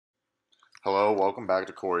Hello, welcome back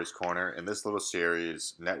to Corey's Corner. In this little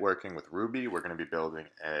series, Networking with Ruby, we're going to be building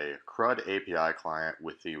a CRUD API client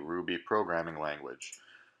with the Ruby programming language.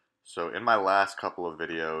 So in my last couple of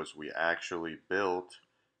videos, we actually built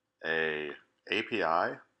a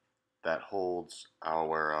API that holds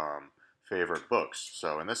our favorite books.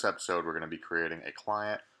 So in this episode, we're going to be creating a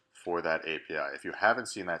client for that API. If you haven't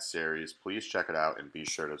seen that series, please check it out and be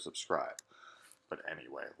sure to subscribe. But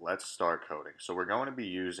anyway, let's start coding. So we're going to be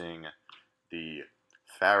using the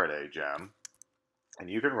Faraday gem, and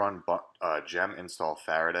you can run gem install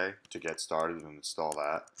Faraday to get started and install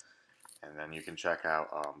that. And then you can check out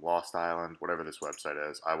Lost Island, whatever this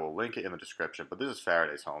website is. I will link it in the description, but this is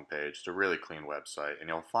Faraday's homepage. It's a really clean website, and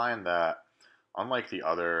you'll find that unlike the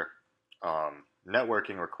other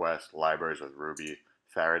networking request libraries with Ruby,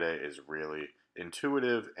 Faraday is really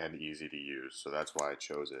intuitive and easy to use. So that's why I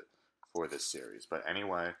chose it for this series. But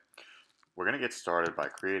anyway, we're going to get started by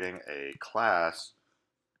creating a class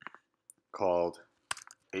called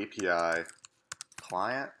API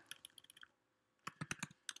client,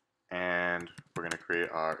 and we're going to create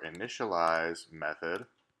our initialize method,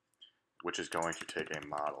 which is going to take a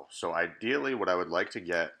model. So ideally, what I would like to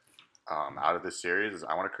get out of this series is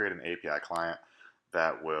I want to create an API client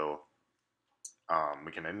that will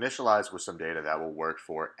we can initialize with some data that will work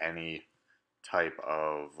for any type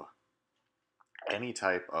of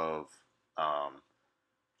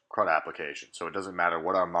CRUD application. So it doesn't matter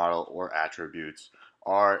what our model or attributes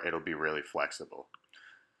are, it'll be really flexible.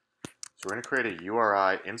 So we're going to create a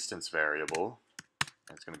URI instance variable.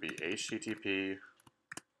 And it's going to be HTTP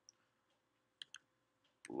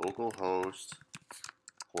localhost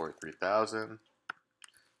port 3000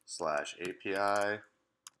 slash API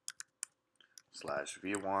slash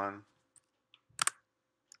v1,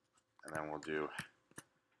 and then we'll do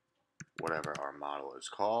whatever our model is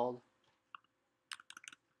called.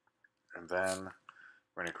 And then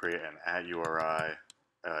we're going to create an URI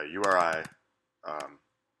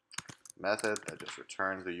method that just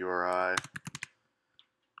returns the URI,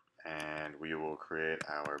 and we will create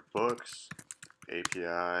our books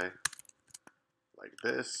API like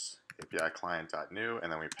this, API client.new,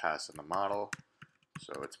 and then we pass in the model,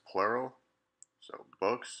 so it's plural, so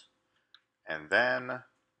books, and then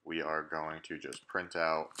we are going to just print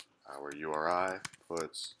out our URI,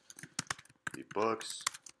 puts the books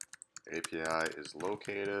API is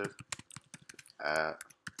located at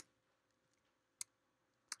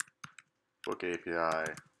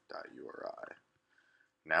bookapi.uri.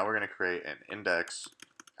 Now we're going to create an index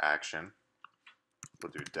action.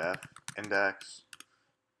 We'll do def index.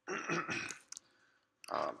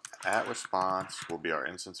 At response will be our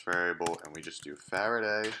instance variable, and we just do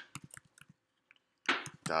Faraday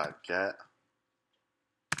dot get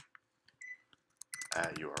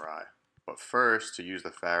at URI. But first, to use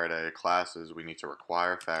the Faraday classes, we need to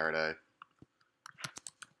require Faraday.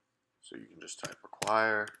 So you can just type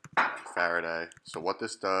require Faraday. So what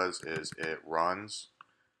this does is it runs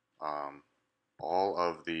all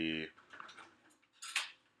of the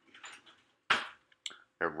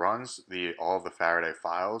Faraday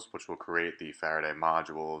files, which will create the Faraday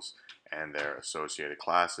modules and their associated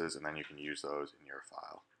classes, and then you can use those in your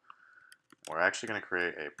file. We're actually going to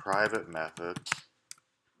create a private method,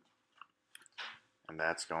 and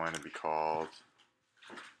that's going to be called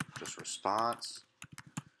just response,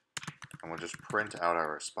 and we'll just print out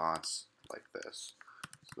our response like this.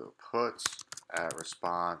 So puts at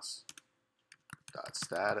response dot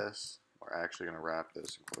status. We're actually going to wrap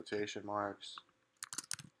this in quotation marks.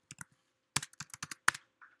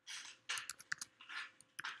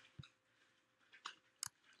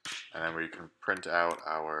 And then we can print out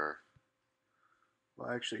our,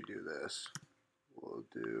 we'll actually do this. We'll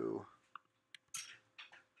do,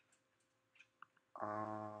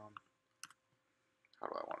 how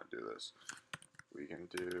do I want to do this? We can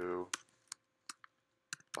do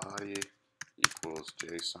body equals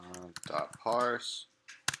JSON dot parse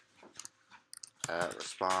at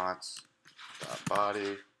response dot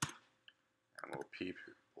body, and we'll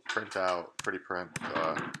print out, pretty print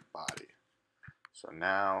the body. So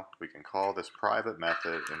now we can call this private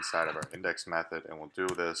method inside of our index method, and we'll do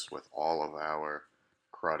this with all of our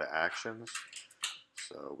CRUD actions.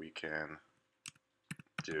 So we can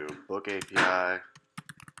do book API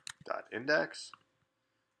dot index,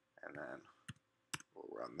 and then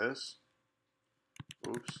we'll run this.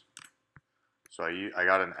 Oops. So I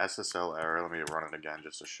got an SSL error. Let me run it again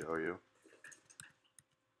just to show you.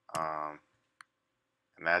 And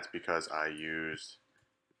that's because I used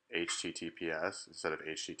HTTPS instead of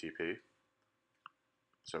HTTP.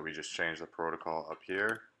 So we just change the protocol up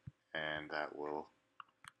here, and that will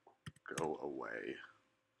go away.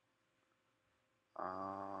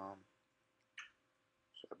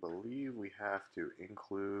 believe we have to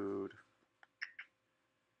include,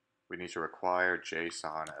 we need to require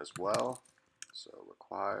JSON as well. So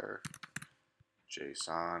require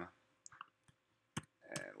JSON,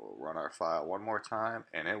 and we'll run our file one more time,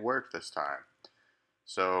 and it worked this time.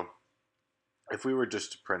 So if we were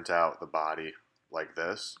just to print out the body like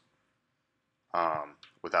this,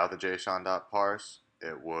 without the JSON.parse,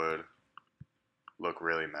 it would look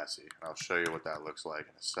really messy. And I'll show you what that looks like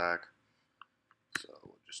in a sec. So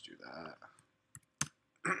we'll just do that.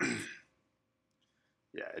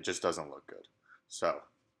 Yeah, it just doesn't look good. So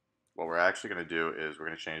what we're actually going to do is we're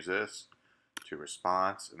going to change this to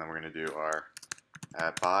response, and then we're going to do our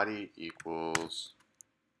 @body equals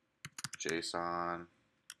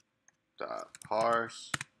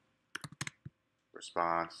JSON.parse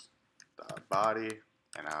response.body,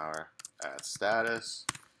 and our @status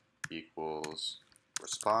equals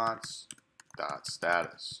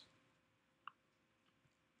response.status.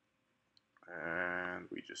 And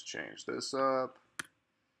we just change this up.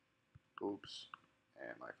 Oops,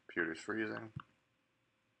 and my computer's freezing.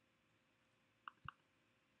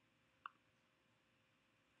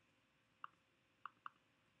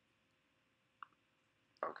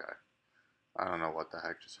 Okay, I don't know what the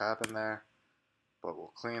heck just happened there, but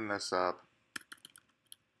we'll clean this up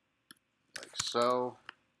like so.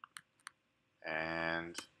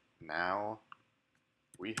 And now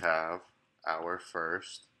we have our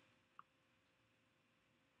first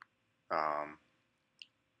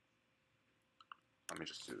let me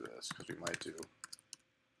just do this because we might do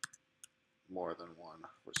more than one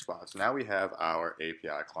response. Now we have our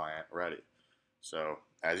API client ready. So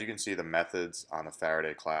as you can see, the methods on the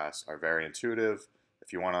Faraday class are very intuitive.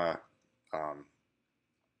 If you want to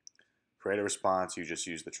create a response, you just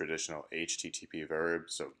use the traditional HTTP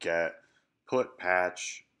verbs. So get, put,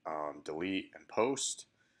 patch, delete, and post.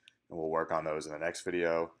 And we'll work on those in the next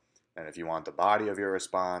video. And if you want the body of your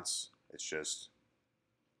response, it's just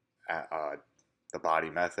the body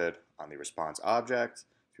method on the response object.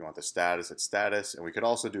 If you want the status, it's status. And we could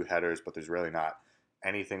also do headers, but there's really not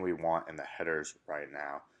anything we want in the headers right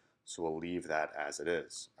now. So we'll leave that as it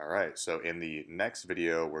is. All right, so in the next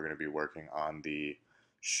video, we're going to be working on the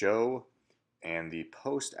show and the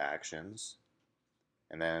post actions,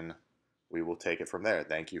 and then we will take it from there.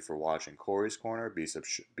 Thank you for watching Corey's Corner. Be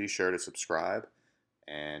sure to subscribe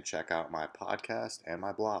and check out my podcast and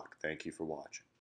my blog. Thank you for watching.